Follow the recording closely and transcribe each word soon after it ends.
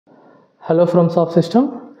Hello from Soft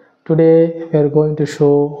System. Today we are going to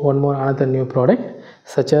show another new product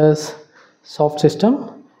such as Soft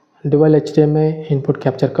System Dual HDMI input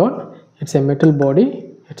capture card. It's a metal body.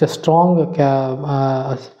 It's a strong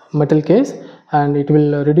metal case, and it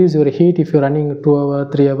will reduce your heat if you're running 2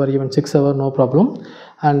 hour, 3 hour, even 6 hour, no problem.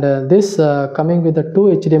 And this coming with the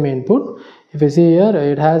 2 HDMI input. If you see here,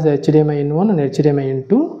 it has HDMI in 1 and HDMI in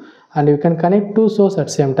 2, and you can connect 2 sources at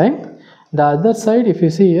the same time. The other side, if you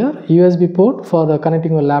see here, USB port for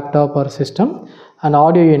connecting your laptop or system, and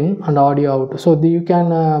audio in and audio out. So you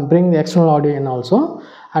can bring the external audio in also.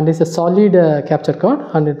 And it's a solid capture card,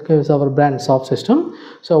 and it gives our brand Soft System.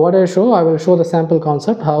 So what I will show the sample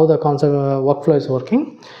concept, how the concept workflow is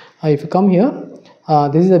working. If you come here,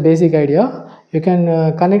 this is the basic idea. You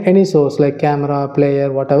can connect any source like camera,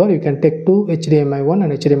 player, whatever. You can take 2 HDMI 1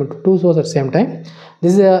 and HDMI 2 source at the same time.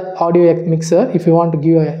 This is a audio mixer. If you want to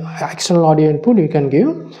give an external audio input, you can give.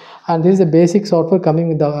 And this is a basic software coming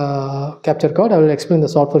with the capture card. I will explain the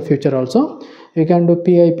software feature also. You can do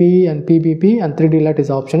PIP and PBP, and 3D LUT is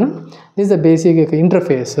optional. This is the basic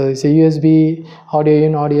interface. So it's a USB audio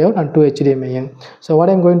in, audio out, and 2 HDMI in. So what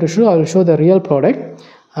I'm going to show, I will show the real product.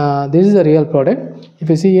 This is the real product. If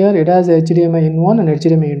you see here, it has HDMI in 1 and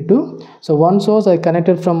HDMI in 2. So one source I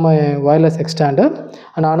connected from my wireless extender,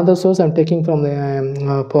 and another source I'm taking from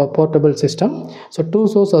the portable system. So 2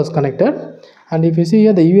 sources are connected. And if you see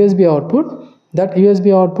here, the USB output, that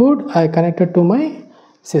USB output I connected to my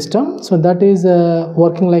system. So that is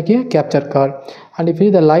working like a capture card. And if you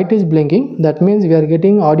see the light is blinking, that means we are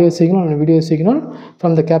getting audio signal and video signal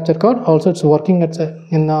from the capture card. Also it's working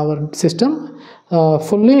in our system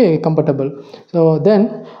fully compatible. So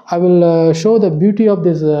then I will show the beauty of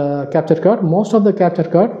this capture card. Most of the capture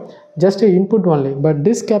card just a input only, but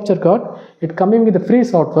this capture card, it coming with a free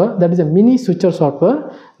software, that is a mini switcher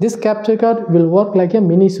software. This capture card will work like a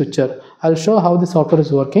mini switcher. I'll show how the software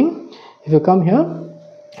is working. If you come here,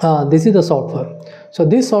 this is the software. So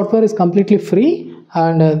this software is completely free,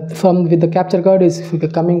 and with the capture card is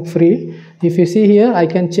coming free. If you see here, I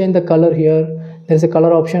can change the color here. There's a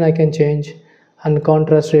color option I can change, and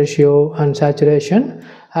contrast ratio and saturation,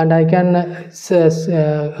 and I can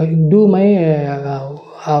do my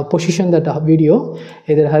position that video,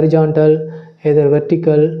 either horizontal, either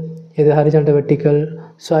vertical, either horizontal,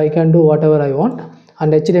 vertical. So I can do whatever I want.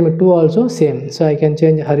 And HDMI 2 also same. So I can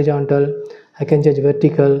change horizontal, I can change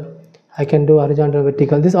vertical, I can do horizontal,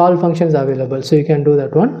 vertical. This all functions available, so you can do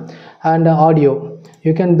that one. And audio,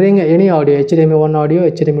 you can bring any audio, HDMI 1 audio,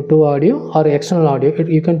 HDMI 2 audio, or external audio.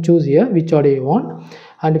 You can choose here which audio you want.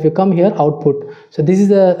 And if you come here, output, so this is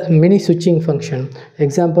the mini switching function.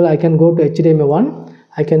 Example, I can go to HDMI 1,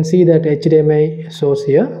 I can see that HDMI source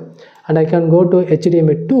here, and I can go to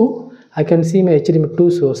HDMI 2, I can see my HDMI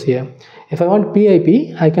 2 source here. If I want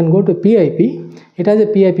PIP, I can go to PIP. It has a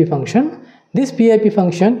PIP function. This PIP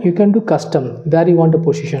function you can do custom where you want to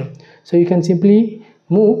position. So you can simply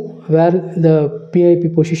move where the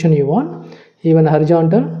PIP position you want, even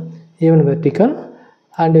horizontal, even vertical.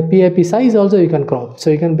 And the PIP size also you can crop. So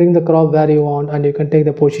you can bring the crop where you want, and you can take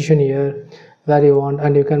the position here where you want,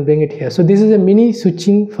 and you can bring it here. So this is a mini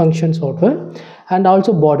switching function software. And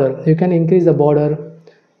also border, you can increase the border,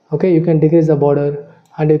 okay, you can decrease the border,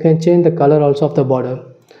 and you can change the color also of the border.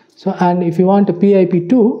 So, and if you want a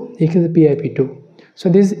PIP2, you can the PIP2. So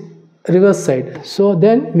this is reverse side. So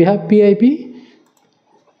then we have PIP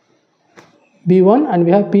B1 and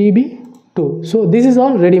we have PB2. So this is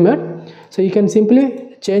all ready-made. So you can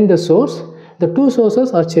simply change the source. The 2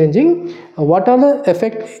 sources are changing. What are the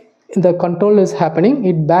effect the control is happening?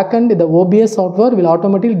 It backend, the OBS software will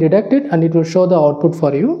automatically detect it, and it will show the output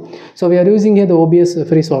for you. So we are using here the OBS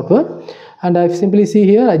free software. And I simply see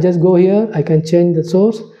here, I just go here, I can change the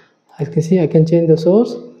source. I can see I can change the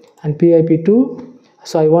source and PIP2.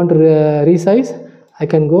 So I want to resize. I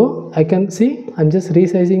can go, I can see I'm just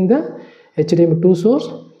resizing the HDMI 2 source.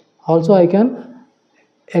 Also I can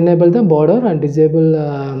enable the border and disable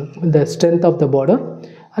the strength of the border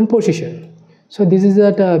and position. So this is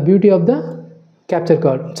the beauty of the capture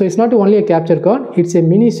card. So it's not only a capture card, it's a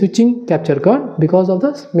mini switching capture card because of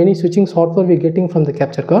the mini switching software we're getting from the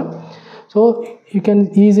capture card. So you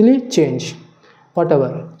can easily change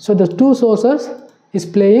whatever. So the 2 sources is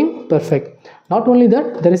playing perfect. Not only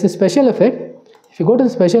that, there is a special effect. If you go to the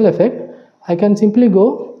special effect, I can simply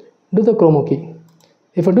go do the chroma key.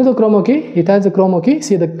 If I do the chroma key, it has a chroma key.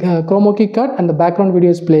 See the chroma key cut and the background video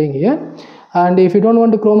is playing here. And if you don't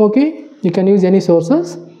want the chroma key, you can use any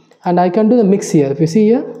sources. And I can do the mix here. If you see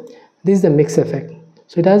here, this is the mix effect.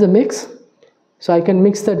 So it has a mix. So I can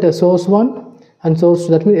mix that source 1 and source,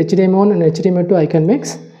 that means HDMI 1 and HDMI 2 I can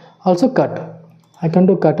mix. Also cut. I can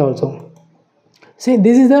do cut also. See,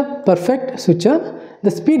 this is the perfect switcher.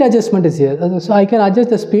 The speed adjustment is here, so I can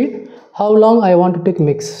adjust the speed how long I want to take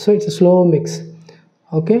mix. So it's a slow mix.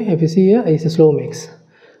 Okay, if you see here, it's a slow mix.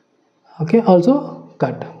 Okay, also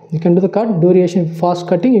cut, you can do the cut duration, fast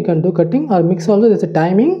cutting you can do cutting, or mix also there's a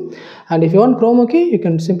timing. And if you want chroma key, you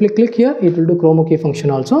can simply click here, it will do chroma key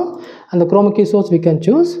function also, and the chroma key source we can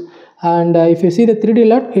choose. And if you see the 3D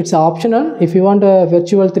LUT, it's optional. If you want a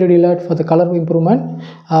virtual 3D LUT for the color improvement,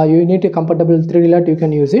 you need a compatible 3D LUT, you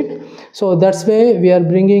can use it. So that's why we are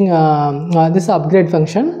bringing this upgrade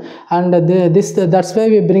function, and that's why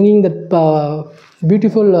we're bringing the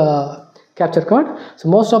beautiful capture card. So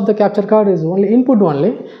most of the capture card is only input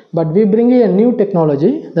only, but we bring a new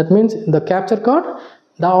technology. That means the capture card,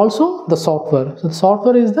 also the software. So the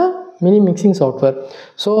software is the mini mixing software.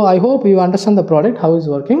 So I hope you understand the product, how it's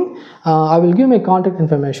working. I will give my contact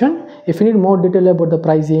information. If you need more detail about the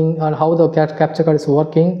pricing and how the capture card is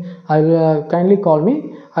working, I will kindly call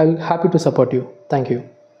me. I will happy to support you. Thank you.